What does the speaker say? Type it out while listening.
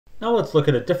Now let's look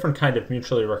at a different kind of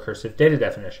mutually recursive data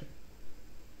definition.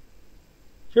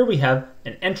 Here we have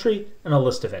an entry and a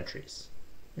list of entries.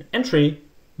 An entry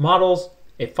models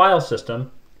a file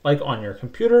system like on your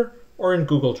computer or in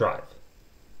Google Drive.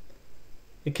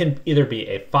 It can either be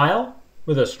a file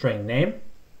with a string name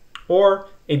or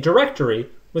a directory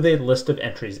with a list of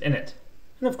entries in it.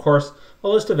 And of course, a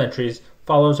list of entries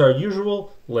follows our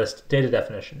usual list data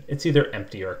definition. It's either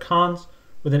empty or cons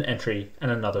with an entry and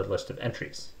another list of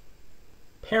entries.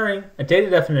 Pairing a data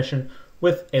definition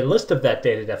with a list of that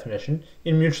data definition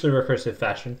in mutually recursive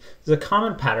fashion is a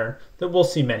common pattern that we'll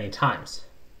see many times,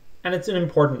 and it's an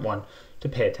important one to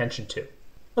pay attention to.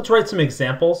 Let's write some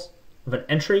examples of an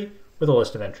entry with a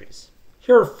list of entries.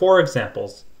 Here are 4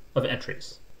 examples of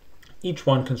entries, each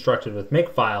one constructed with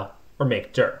makefile or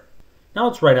makedir. Now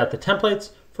let's write out the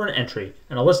templates for an entry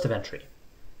and a list of entry.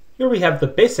 Here we have the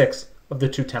basics of the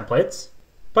 2 templates,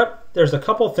 but there's a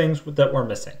couple things that we're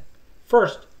missing.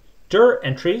 First, dir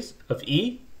entries of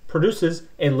E produces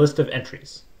a list of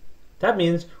entries. That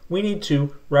means we need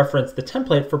to reference the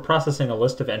template for processing a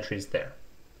list of entries there.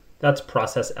 That's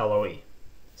process LOE.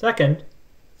 Second,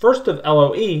 first of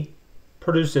LOE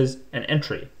produces an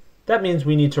entry. That means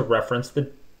we need to reference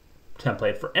the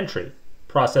template for entry,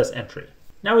 process entry.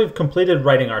 Now we've completed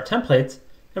writing our templates,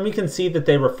 and we can see that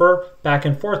they refer back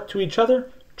and forth to each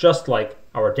other, just like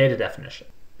our data definition.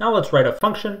 Now let's write a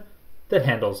function that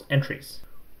handles entries.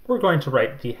 We're going to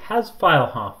write the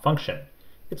hasFileHa function.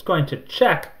 It's going to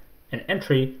check an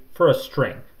entry for a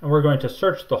string, and we're going to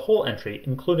search the whole entry,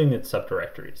 including its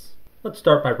subdirectories. Let's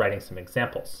start by writing some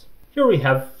examples. Here we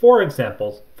have 4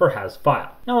 examples for hasFile.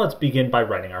 Now let's begin by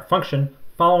writing our function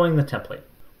following the template.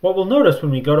 What we'll notice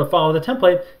when we go to follow the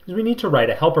template is we need to write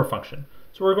a helper function.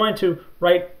 So we're going to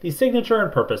write the signature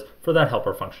and purpose for that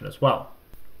helper function as well.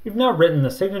 We've now written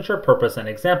the signature, purpose, and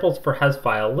examples for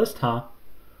hasFileListHa,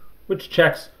 which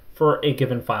checks for a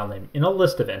given file name in a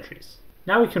list of entries.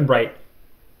 Now we can write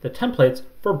the templates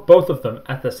for both of them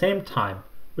at the same time,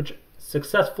 which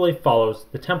successfully follows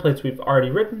the templates we've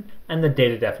already written and the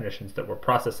data definitions that we're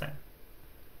processing.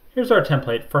 Here's our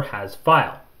template for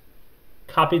hasFile,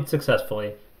 copied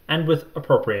successfully and with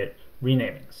appropriate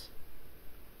renamings.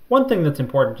 One thing that's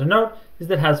important to note is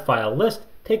that hasFileList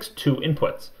takes 2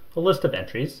 inputs, a list of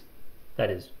entries, that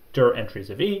is dir entries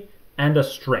of E, and a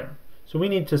string. So we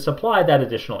need to supply that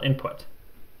additional input.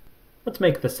 Let's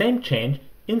make the same change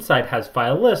inside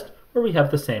hasFileList where we have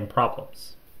the same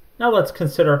problems. Now let's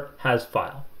consider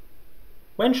hasFile.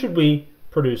 When should we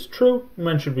produce true and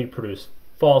when should we produce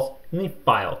false in the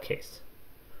file case?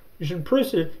 We should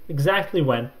produce it exactly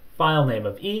when file name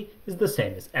of E is the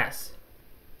same as S.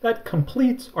 That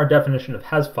completes our definition of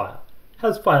hasFile.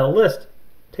 hasFileList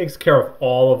takes care of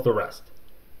all of the rest.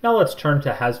 Now let's turn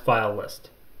to hasFileList.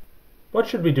 What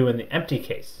should we do in the empty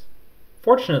case?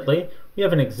 Fortunately, we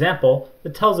have an example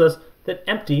that tells us that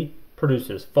empty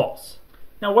produces false.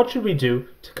 Now what should we do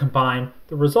to combine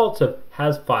the results of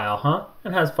hasFileHa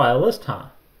and hasFileListHa?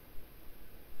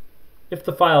 If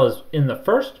the file is in the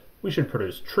first, we should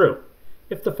produce true.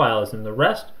 If the file is in the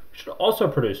rest, we should also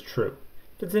produce true.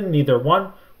 If it's in neither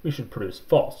one, we should produce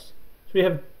false. So we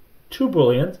have 2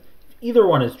 booleans. If either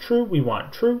one is true, we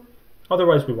want true.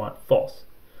 Otherwise, we want false.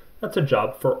 That's a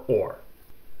job for OR.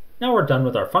 Now we're done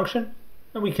with our function,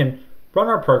 and we can run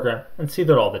our program and see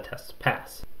that all the tests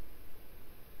pass.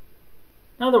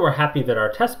 Now that we're happy that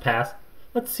our tests pass,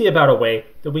 let's see about a way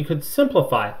that we could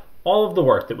simplify all of the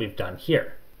work that we've done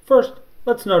here. First,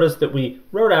 let's notice that we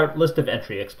wrote out list of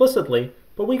entry explicitly,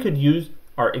 but we could use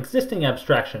our existing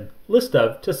abstraction list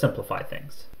of to simplify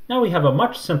things. Now we have a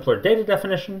much simpler data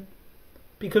definition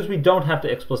because we don't have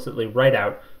to explicitly write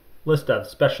out list of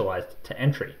specialized to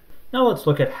entry. Now let's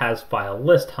look at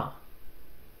hasFileListHa.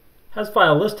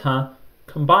 hasFileListHa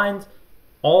combines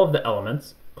all of the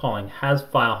elements, calling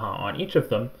hasFileHa on each of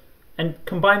them, and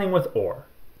combining with OR.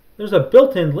 There's a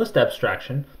built-in list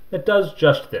abstraction that does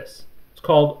just this. It's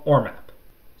called ORMAP.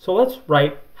 So let's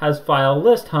write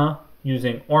hasFileListHa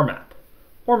using ORMAP.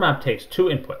 ORMAP takes 2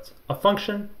 inputs, a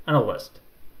function and a list.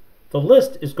 The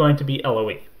list is going to be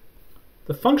LOE.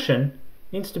 The function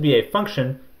needs to be a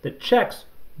function that checks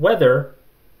whether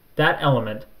that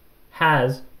element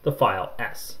has the file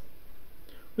S.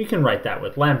 We can write that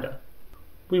with lambda.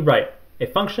 We write a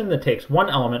function that takes one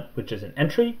element, which is an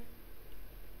entry,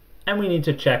 and we need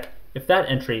to check if that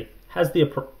entry has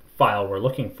the file we're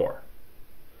looking for.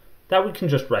 That we can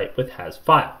just write with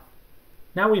hasFile.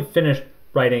 Now we've finished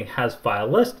writing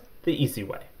hasFileList the easy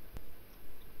way.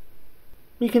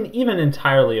 We can even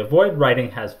entirely avoid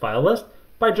writing hasFileList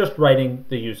by just writing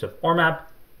the use of ORMAP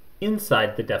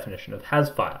inside the definition of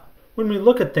hasFile. When we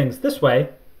look at things this way,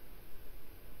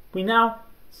 we now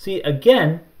see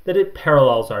again that it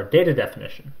parallels our data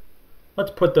definition.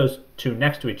 Let's put those two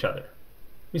next to each other.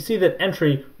 We see that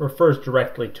entry refers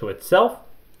directly to itself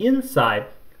inside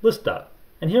list.of.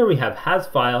 And here we have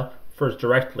hasFile refers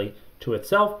directly to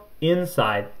itself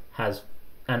inside has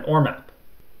an OR map.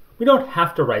 We don't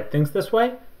have to write things this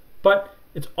way, but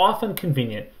it's often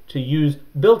convenient to use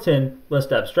built-in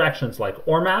list abstractions like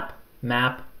OR map,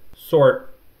 map,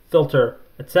 sort, filter,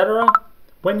 etc.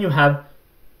 when you have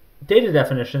data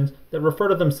definitions that refer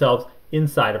to themselves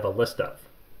inside of a list.of.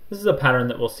 This is a pattern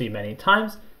that we'll see many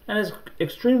times and is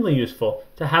extremely useful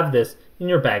to have this in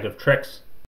your bag of tricks.